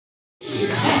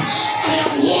need. I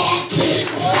am walking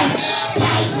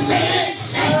by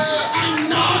faith and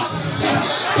not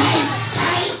by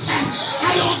sight.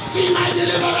 I don't see my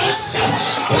deliverance,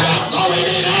 but I'm going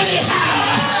in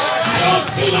anyhow. I don't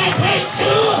see my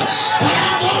breakthrough, but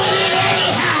I'm going in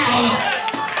anyhow.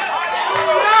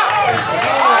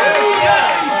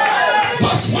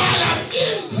 But while I'm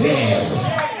in there,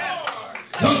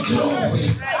 the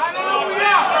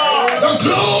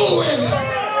glory,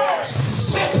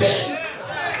 stepping,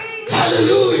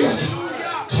 hallelujah,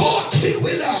 talking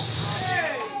with us,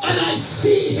 and I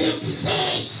see him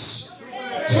face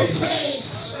to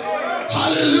face,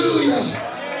 hallelujah.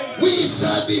 We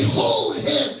shall behold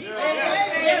him.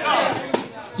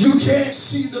 You can't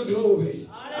see the glory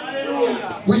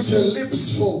with your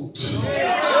lips full.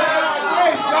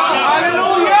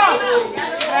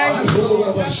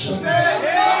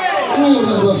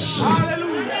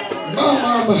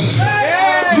 Mama,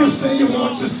 you say you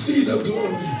want to see the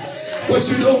glory, but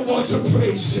you don't want to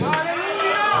praise him.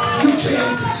 You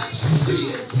can't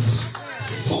see it.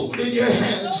 Folding your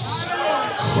hands,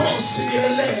 crossing your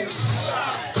legs,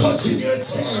 cutting your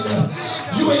tail.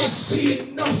 You ain't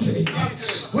seeing nothing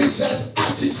with that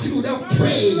attitude of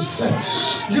praise.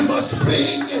 You must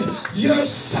bring your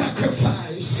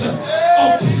sacrifice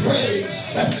of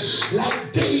praise.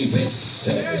 Like David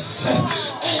says,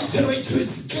 enter into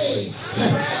his gates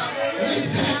with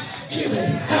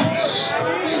thanksgiving.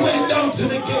 We went down to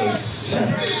the gates,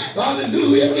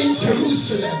 hallelujah, in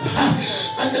Jerusalem,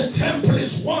 and the temple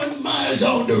is 1 mile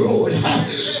down the road,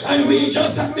 and we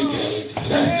just at the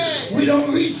gates. We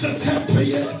don't reach the temple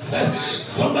yet.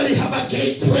 Somebody have a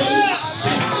gate praise.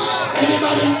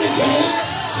 Anybody at the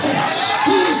gates?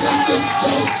 Who is at this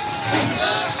gate?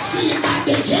 See at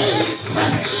the gates.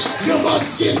 You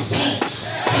must give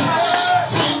thanks.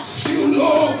 Thanks you,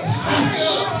 Lord,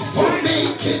 for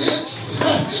making it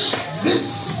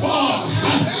this far.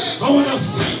 I want to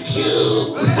thank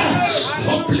you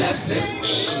for blessing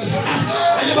me.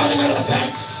 Anybody got a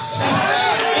thanks?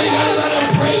 Anybody got a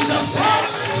praise of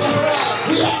thanks?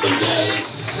 We have the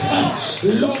gates,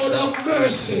 Lord of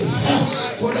mercy.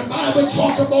 For the Bible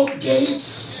talk about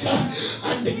gates,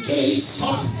 and the gates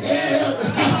of hell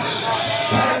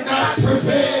shall not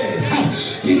prevail.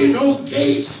 Did you know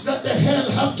gates, that the hell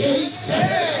have gates?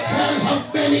 Hell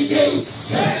have many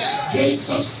gates. Gates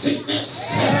of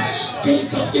sickness,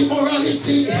 gates of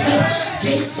immorality,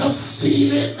 gates of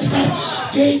stealing,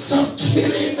 gates of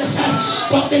killing,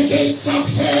 but the gates of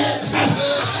hell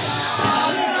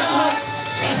shall not.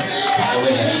 I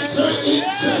will enter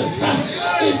into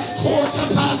his courts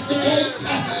past the gate,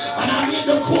 and I'm in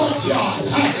the courtyard.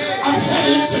 I'm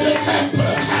heading to the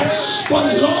temple, but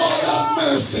Lord of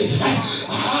mercy,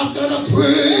 I'm gonna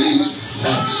praise.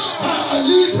 I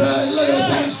leave a little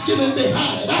thanksgiving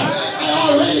behind.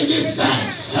 I already give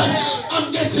thanks.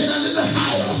 I'm getting a little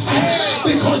higher,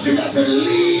 because you got to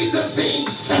leave the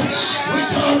things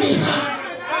which are behind.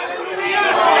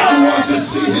 You want to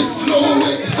see his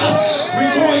glory?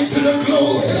 We're going to the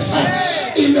glory.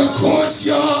 In the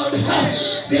courtyard,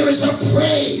 there is a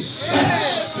praise.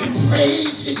 See,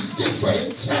 praise is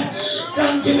different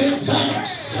than giving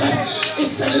thanks.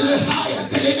 It's a little higher.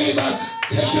 Tell your neighbor,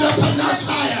 take it up a notch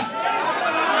higher.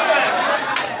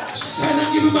 Stand and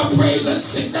give him a praise and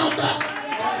sit down back.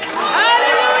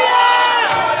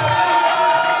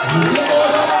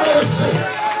 Lord of mercy.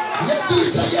 Let's do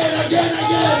it again.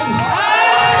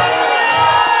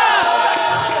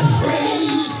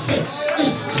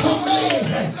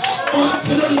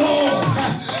 Unto the Lord,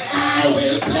 I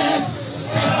will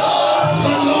bless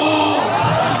the Lord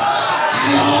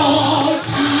at all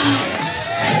times.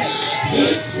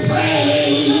 His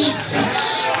praise.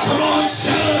 Come on,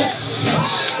 church.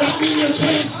 That means you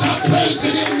can't stop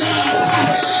praising him now.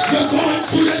 You're going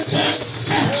through the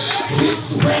test.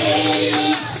 His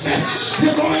praise.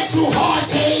 You're going through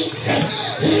heartaches.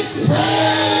 His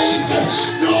praise.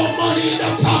 No money in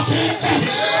the pocket.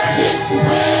 His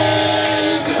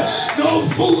praise. No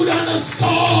food on the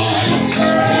stall.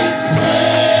 His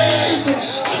praise.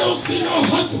 I don't see no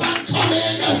husband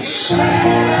coming.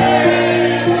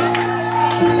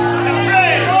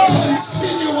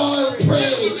 Continual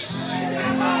praise.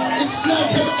 It's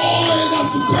like an oil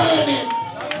that's burning.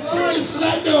 It's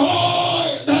like the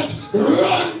oil that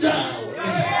run down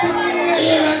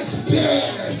air and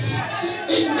spirit.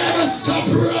 It never stop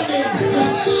running.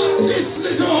 This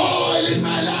little oil in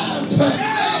my lamp.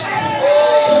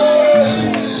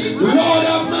 Lord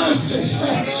of mercy,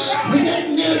 we get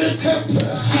near the temple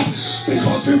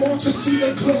because we want to see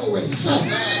the glory,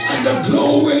 and the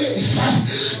glory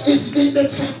is in the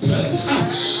temple.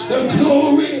 The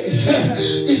glory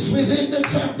is within the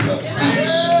temple.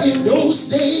 In those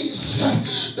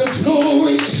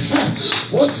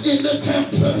was in the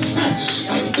temple,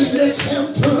 and in the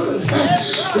temple,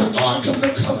 the Ark of the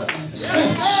Covenant.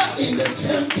 In the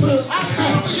temple,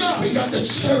 we got the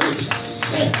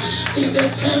cherubs. In the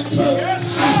temple,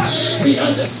 we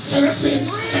have the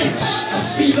seraphims. I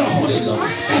feel the Holy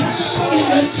Ghost. In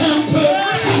the temple,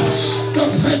 the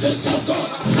presence of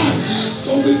God.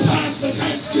 So we pass the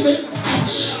thanksgiving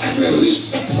and we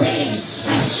reach the praise.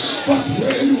 But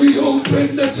when we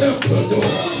open the temple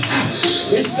door,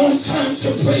 it's no time to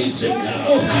praise Him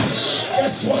now.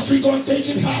 Guess what? We're going to take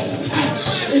it higher.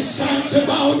 It's time to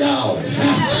bow down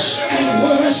and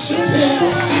worship Him.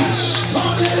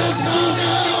 Come, let us bow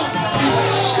down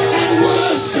and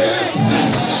worship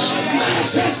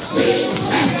Majesty,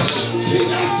 King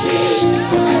of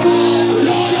Kings,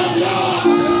 Lord of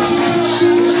Lords,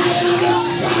 Lion of the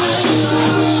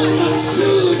tribe of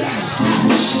Judah,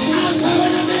 Alpha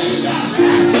and Omega,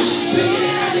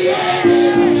 beginning and the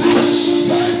ending,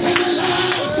 first and the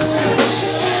last,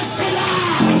 El Shaddai,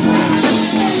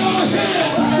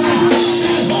 Elohim,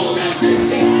 Jehovah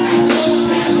Nissi,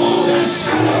 Jehovah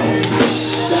Shalom,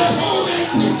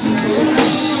 Jehovah Nissi,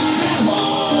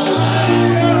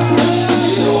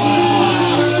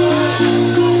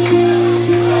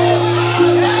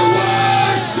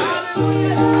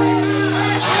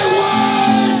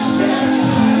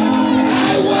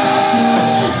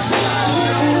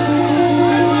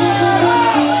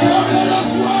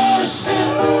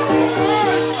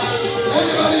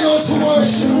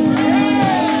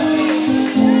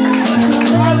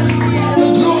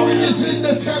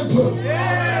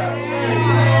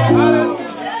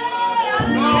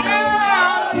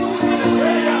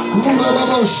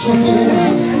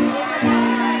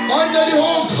 under the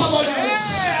old covenant,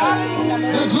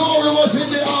 the glory was in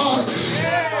the ark,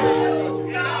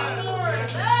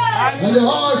 and the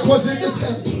ark was in the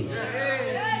temple.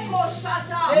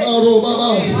 Maro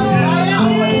Baba,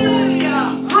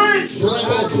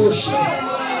 Rabakosha,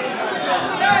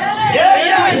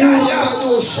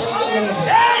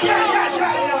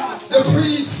 the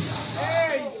priest,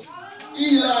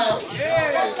 Eli.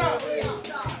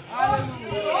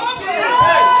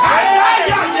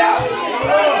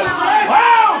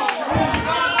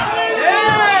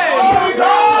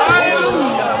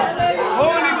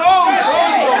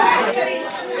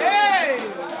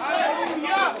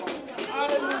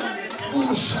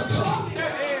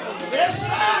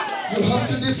 You have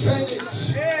to defend it.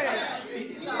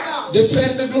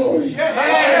 Defend the glory.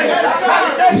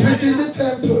 If it's in the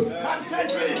temple,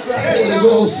 Holy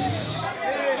Ghost,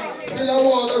 build a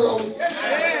wall around.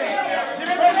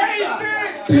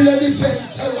 Build a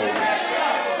defense around.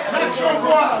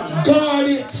 Guard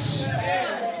it.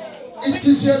 It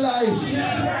is your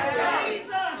life.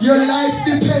 Your life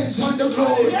depends on the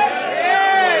glory.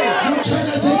 You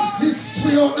cannot exist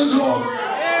without the glory.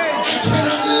 You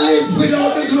cannot live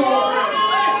without the glory.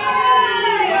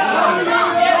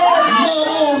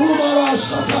 Mamo Rubaba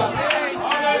Shata.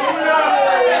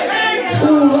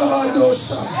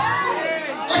 Urabadosha.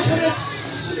 I cannot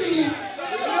sleep.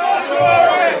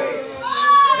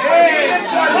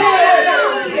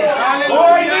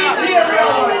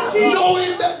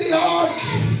 Knowing that the ark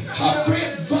have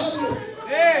great value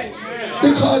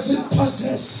because it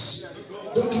possesses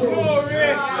the glory.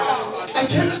 I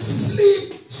cannot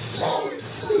sleep, sound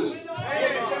sleep,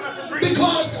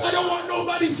 because I don't want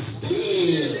nobody to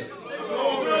steal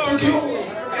the glory.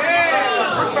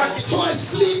 So I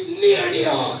sleep near the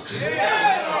ark.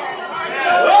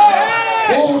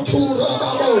 Oh, to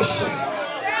Rababosha.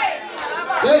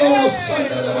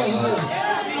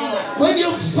 When you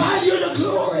value the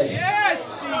glory,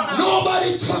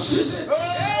 nobody touches it.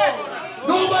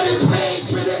 Nobody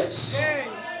plays with it.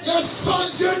 Your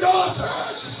sons, your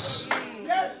daughters.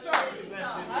 Yes,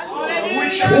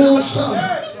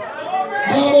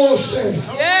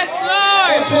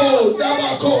 Lord.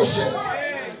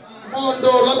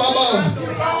 Mondo Rababa.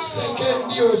 Second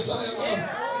Dios.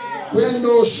 When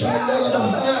no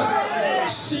Shandarabahaya.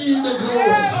 See the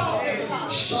glory.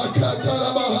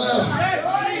 Shakatarabahaya.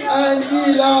 And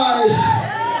Eli,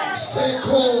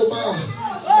 Sekoba,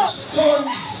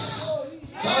 sons,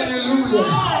 hallelujah.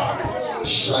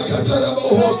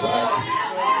 Shakatarabahosa,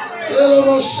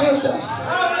 Yellow Shanda,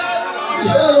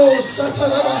 Yellow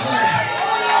Satarabaha.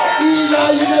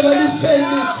 Eli, you never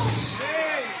defend it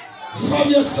from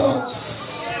your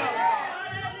sons.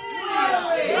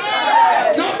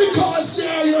 Not because they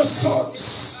are your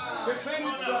sons.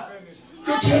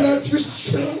 You cannot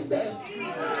restrain them.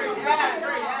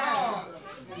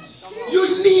 You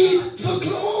need the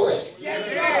glory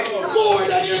more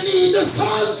than you need the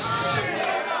sons.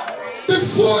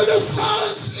 Before the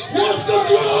sons was the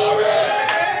glory.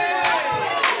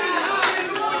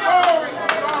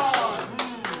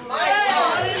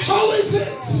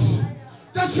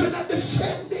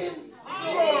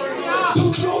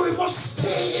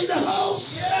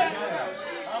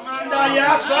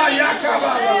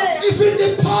 If it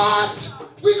depart,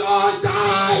 we all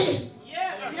die.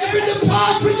 If it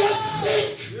depart, we get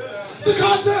sick.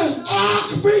 Because the ark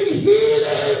bring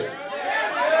healing.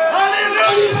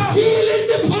 And if healing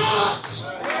depart,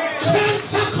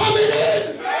 cancer coming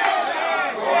in.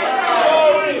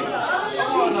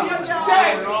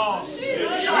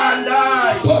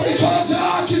 But because the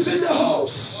ark is in the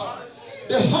house,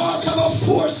 the ark have a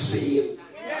force field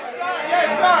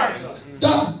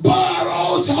that bar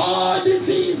out all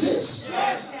diseases.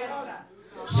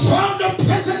 From the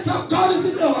presence of God is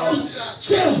in the house.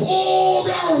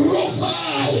 Jehovah Rapha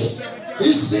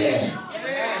is there.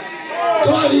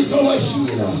 God is our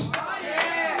healer.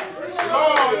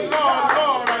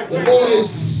 The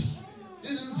boys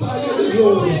didn't value the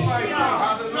glory.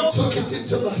 Took it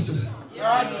into battle.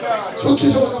 Took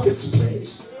it out of its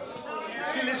place.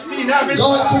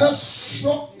 God could have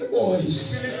struck the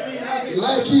boys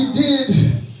like he did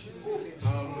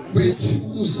with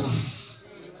Uzzah.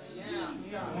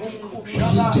 But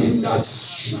he did not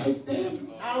strike them.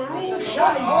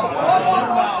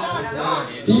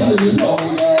 He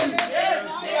allowed them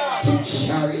to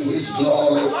carry his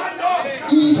glory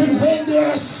even when they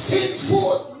are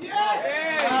sinful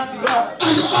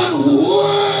and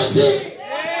unworthy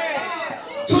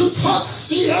to touch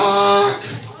the ark.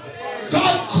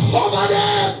 God covered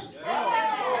them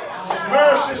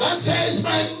and says,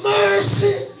 my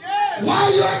mercy,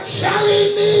 while you are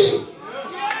carrying me.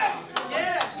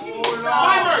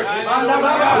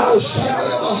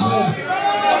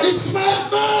 It's my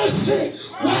mercy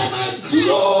why my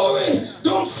glory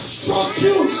don't struck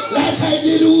you like I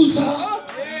did Uzzah.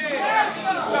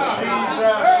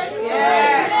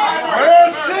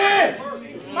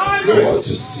 You want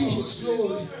to see his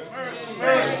glory.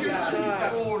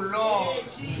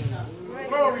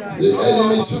 The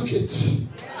enemy took it.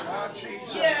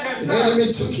 The enemy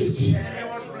took it.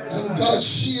 And God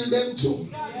shielded them too.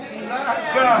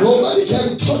 Nobody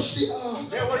can touch the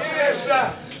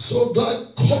ark. So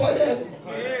God cover them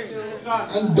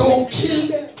and don't kill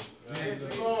them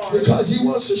because he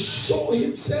wants to show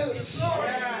himself.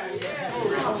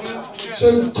 So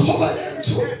cover them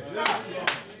too.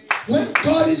 When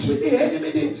God is with the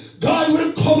enemy, God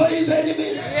will cover his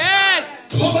enemies. Yes.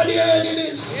 Cover their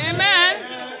enemies. Amen.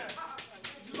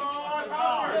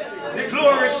 The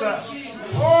glory, sir.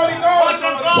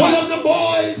 One of the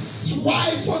boys'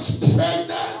 wife was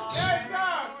pregnant.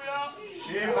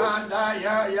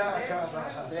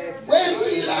 When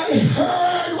Eli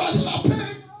heard what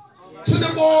happened to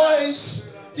the boys,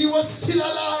 he was still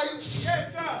alive.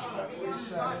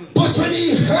 But when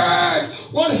he heard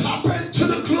what happened to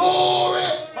the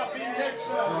glory,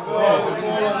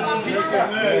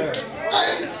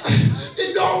 and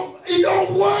it don't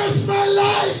worth my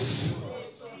life.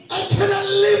 I cannot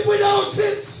live without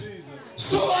it.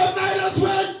 So I might as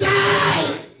well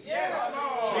die.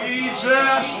 Jesus.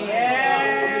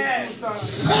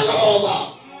 Fell over.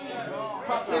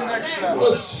 He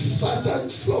was fat and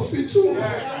fluffy too.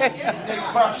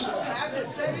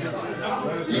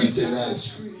 Eating ice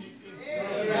cream.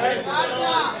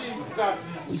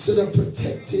 Instead of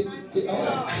protecting the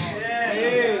ark.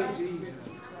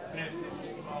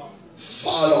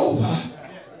 Fall over.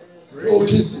 Broke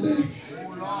his neck.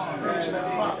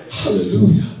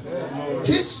 Hallelujah.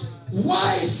 His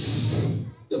wife,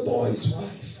 the boy's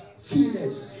wife,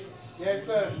 Venus,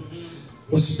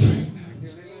 was pregnant.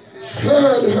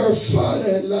 Heard her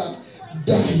father-in-law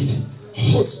died,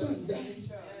 husband died,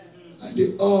 and the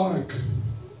ark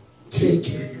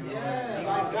taken.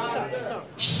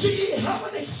 She had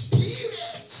an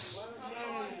experience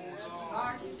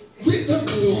with the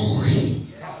glory.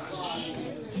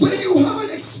 When you have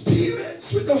an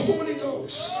experience with the Holy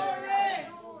Ghost,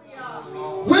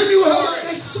 when you have an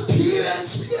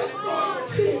experience with the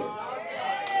anointing,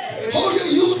 how you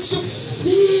used to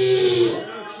feel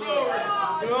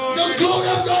the glory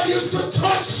of God used to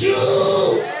touch you.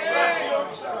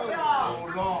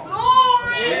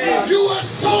 You were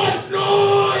so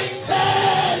anointed.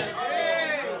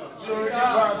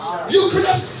 You could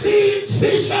have seen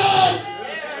vision.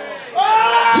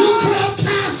 You could have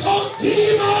cast out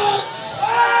demons.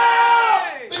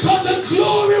 Because the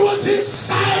glory was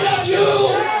inside of you.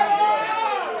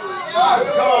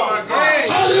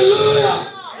 Hallelujah.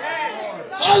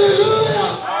 Hallelujah.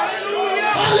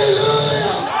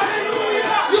 Hallelujah.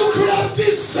 You could have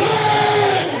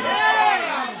discerned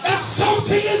that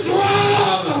something is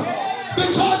wrong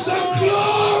because the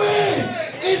glory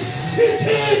is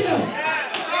sitting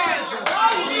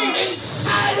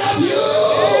inside of you.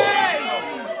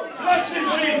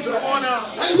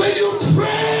 And when you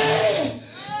pray,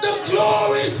 the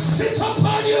glory sit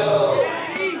upon you.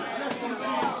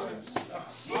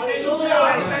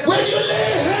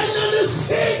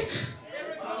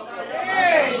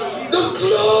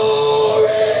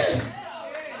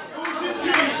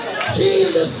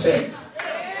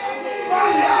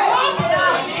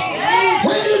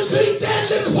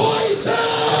 deadly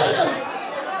poison.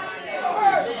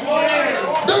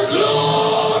 The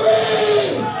glory.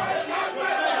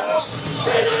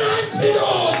 Sin an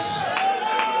antidote.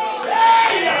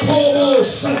 Kobo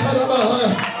Shatarabaha.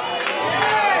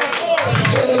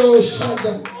 Hello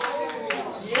Shanda.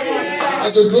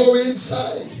 As a glory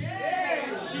inside.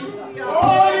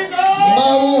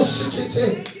 Mao Shikite.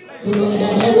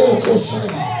 Rababawoko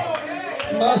Shaya.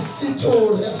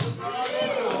 Masitoria.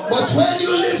 But when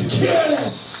you live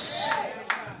careless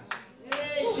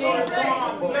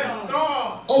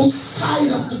outside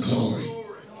of the glory,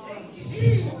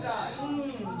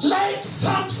 like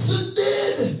Samson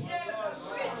did,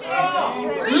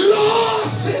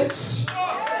 lost it,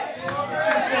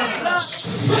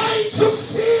 trying to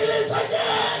feel it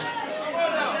again,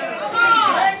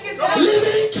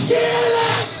 living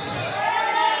careless,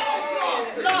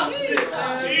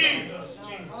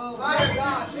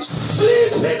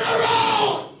 sleeping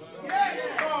around,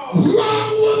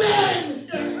 wrong woman,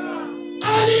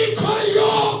 unequal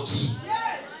yoked,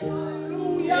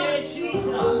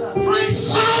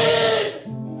 defying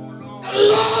the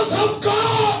laws of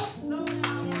God,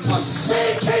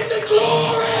 forsaking the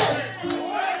glory,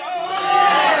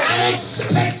 and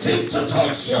expect him to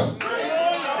touch you.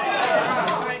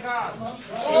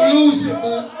 Lose it,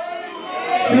 man.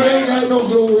 You ain't got no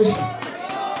glory.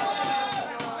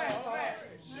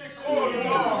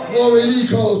 Glory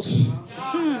leak out.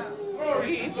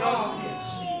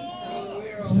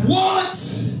 Want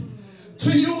to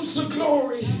use the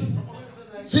glory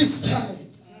this time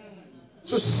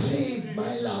to save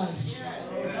my life.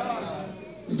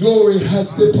 The glory has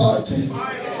departed.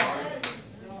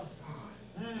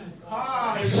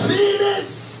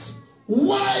 Venus'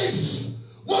 wife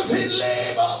was in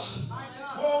labor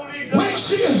when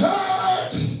she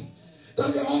heard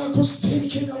that the ark was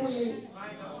taken away.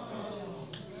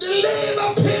 The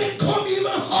labor pain come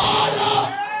even harder.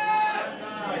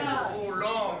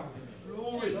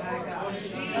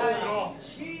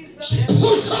 She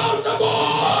pushed out the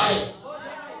boy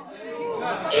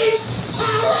in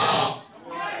sorrow,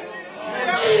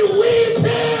 in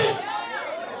weeping,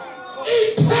 in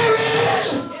peril,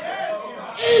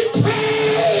 in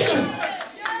pain.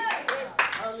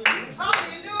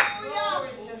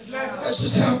 And she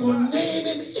said, I'm going to name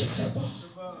him Isabel.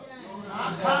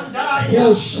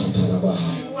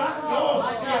 Oh,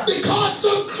 because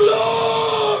the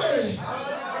glory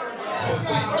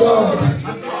of God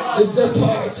is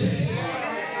departed.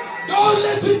 Don't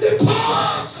let it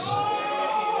depart.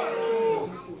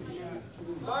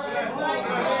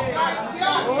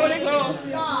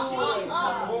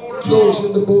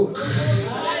 Closing the book.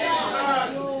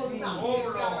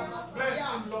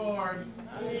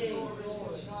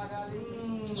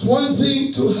 It's one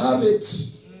thing to have it.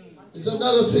 It's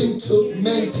another thing to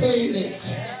maintain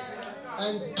it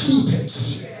and keep it.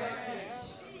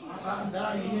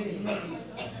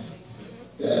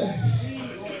 Yeah.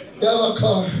 You have a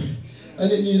car and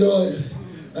it needs oil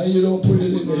and you don't put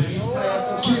it in there.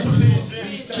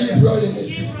 Keep running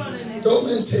it. Don't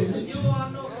maintain it.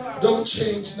 Don't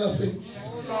change nothing.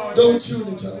 Don't tune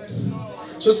it up.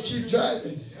 Just keep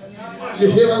driving. You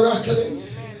hear a rattling?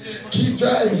 Keep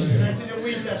driving.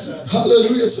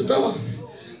 Hallelujah to God.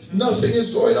 Nothing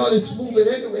is going on. It's moving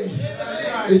anyway.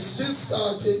 It's still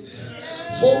starting.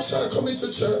 Folks are coming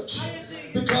to church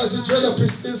because the dread up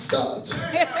is still start.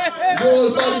 The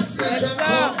whole body still can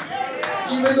come.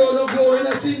 Even though no glory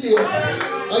not in there.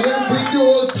 I'm going to bring the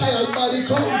whole tired body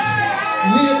come.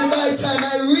 Maybe by the time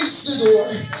I reach the door,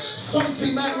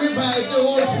 something might revive the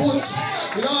whole foot.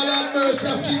 Lord have mercy,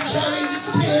 I've been carrying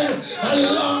this pain a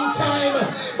long time.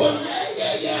 But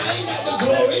yeah, I ain't got the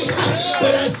glory.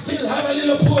 But I still have a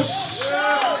little push.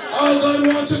 All God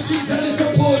wants to see is a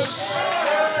little push.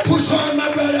 Push on, my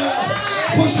brother.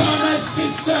 Push on, my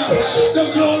sister.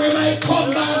 The glory might come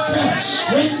back.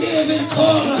 When David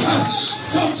comes,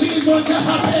 something is going to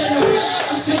happen.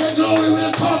 I said the glory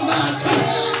will come back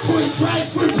to its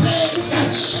rightful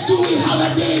place. Do we have a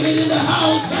David in the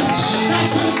house that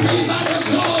will bring back the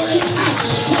glory?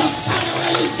 For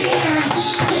Samuel is here.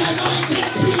 The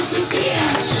anointed priest is here.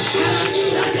 And I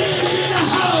need a David in the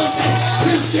house.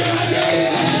 Is there a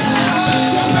David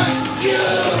to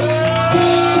pursue?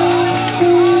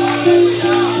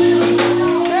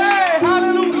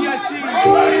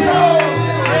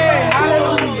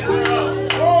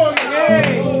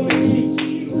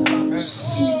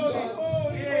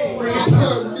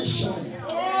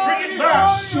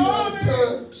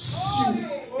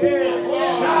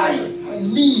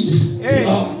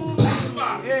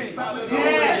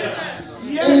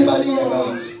 Anybody ever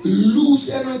lose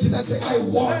the anointing and say, I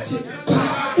want it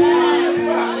back?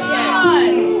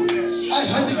 I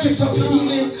gift of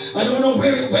healing. I don't know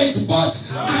where it went, but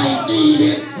I need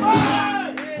it.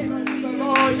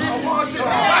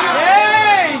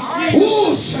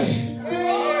 Who say?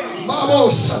 Babo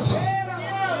Shata.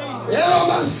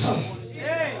 Elomasa.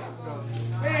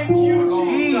 Thank you,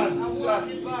 Jesus.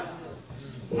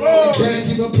 You can't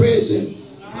even praise him.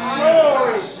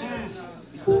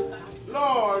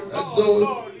 Lord. As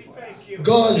though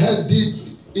God had did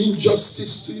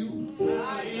injustice to you.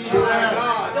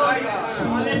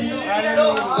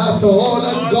 After all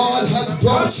that God has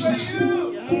brought you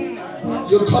through,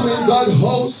 you come in God's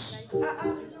house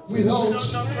without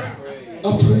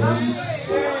a praise.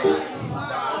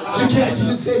 You can't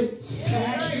even say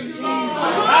thank you.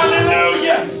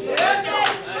 Hallelujah.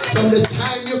 From the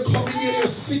time you come in here, you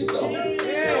sit down and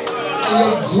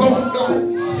you're grown down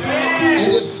and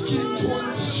your skin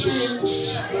tone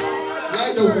change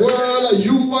like the world of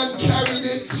you one carried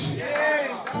it.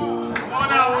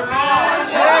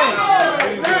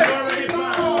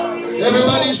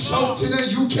 Everybody shouting and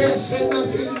you can't say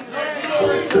nothing.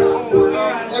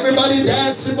 Everybody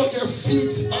dancing but your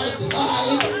feet are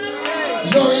tied.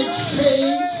 You're in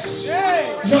chains.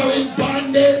 You're in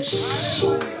bondage.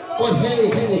 But hey,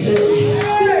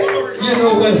 you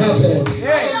know what happened.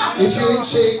 If you're in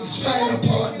chains, find a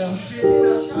partner.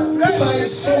 Find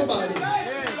somebody.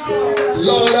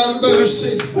 Lord have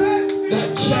mercy. That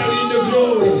carrying the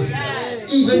glory.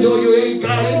 Even though you ain't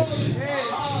got it,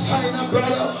 find a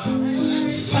brother.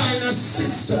 Find a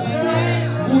sister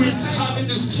who is having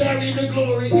this carrying the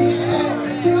glory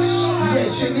inside.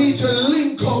 Yes, you need to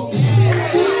link up.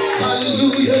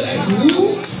 Hallelujah, like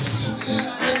Roots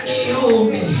and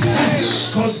Naomi.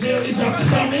 Because there is a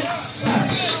promise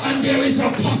and there is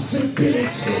a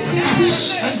possibility.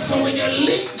 And so when you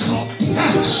link up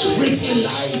with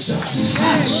Elijah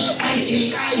and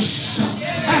Elisha,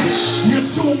 you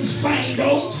soon find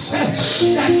out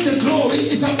that the glory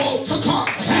is about to come.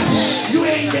 You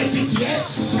ain't get it yet,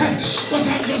 but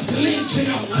I'm just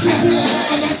linking up.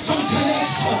 I got some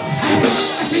connection.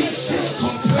 I think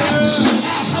Jacob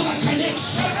have a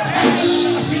connection.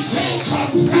 I see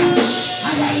Jacob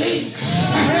had a link.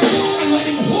 And when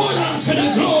he hold on to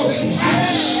the glory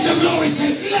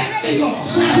said, let me go.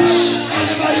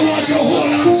 Anybody want to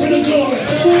hold on to the glory?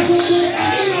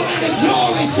 And even when the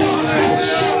glory said,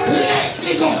 let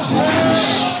me go,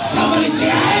 somebody say,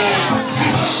 I am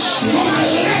gonna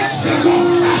let you go.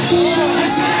 I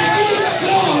said, I need the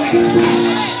glory.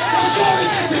 The glory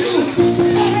got to do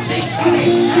something for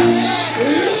me.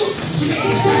 Loose me.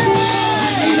 I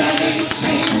need a name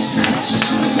change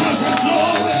because the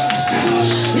glory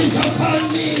is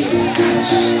upon me.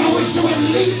 I wish you would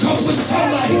link up with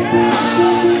somebody.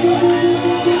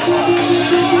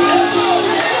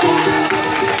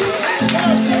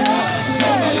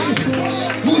 Somebody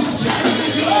who's carrying the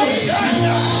glory.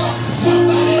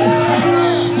 Somebody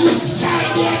who's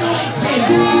carrying the anointing.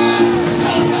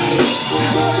 Somebody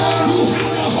who has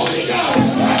the Holy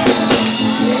Ghost.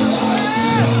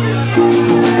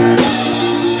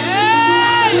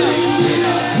 Linking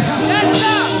up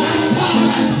like Paul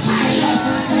and Silas.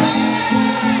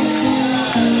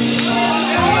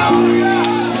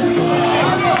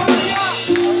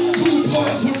 Two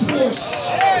powerful force.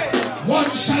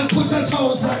 One shall put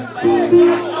 1,000.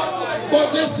 But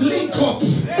let's link up.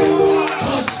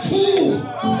 Because two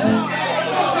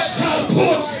shall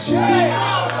put.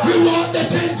 We want the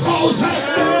 10,000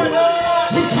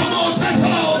 to come out of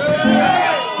town.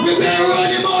 We will run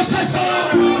him out of town.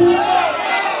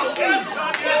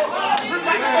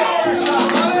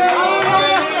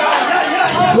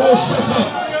 Oh, shut up.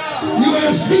 You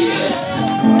ain't feel it.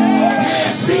 You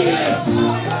ain't feel it.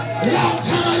 Long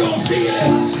time I don't feel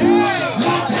it.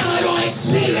 Long time I don't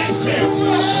experience it.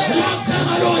 Long time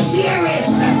I don't hear it.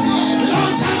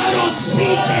 Long time I don't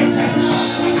speak it. I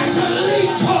got to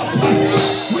link up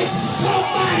with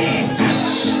somebody.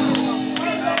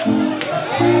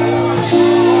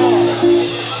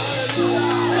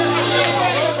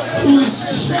 Who is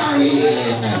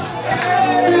carrying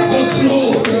the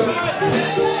glory.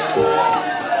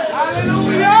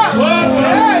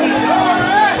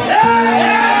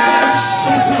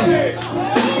 Shut up.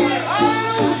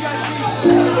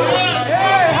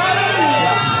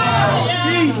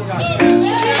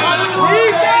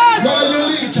 While you're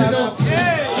linking up,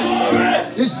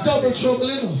 it's double trouble,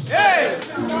 you know.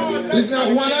 It's not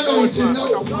one anointing, no.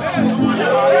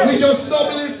 We just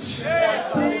double it.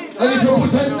 And if you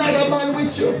put another man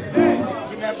with you,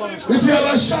 if you have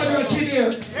a Shadrach in here,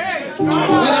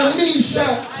 and a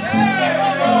Meshach,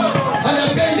 and a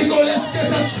Abednego, let's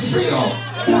get a trio.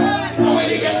 And when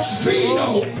you get three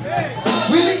now,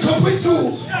 we link up with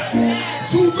two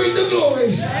bring the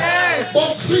glory.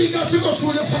 But 3 got to go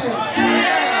through the fire.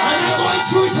 I'm not going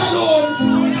through it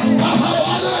alone. I have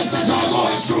others that are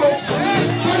going through it.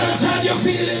 Brother John, you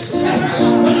feel it?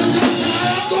 Brother John said,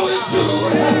 I am going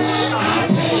through. I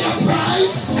pay the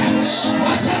price.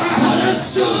 Whatever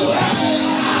others do,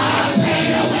 I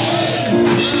pay the way.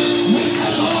 With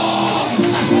the Lord,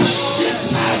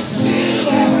 this past you.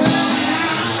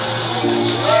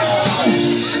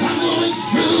 I'm going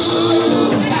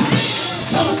through.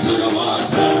 Some to the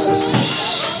waters,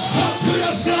 some to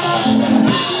the flood,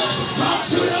 some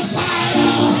to the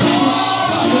fire,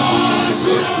 but all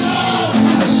to the blood.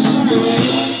 You ain't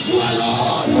going through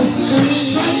alone.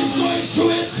 Son is going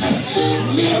through it.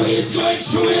 Mary is going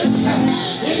through it.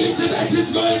 Elizabeth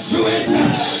is going through it.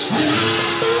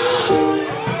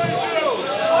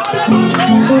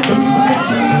 And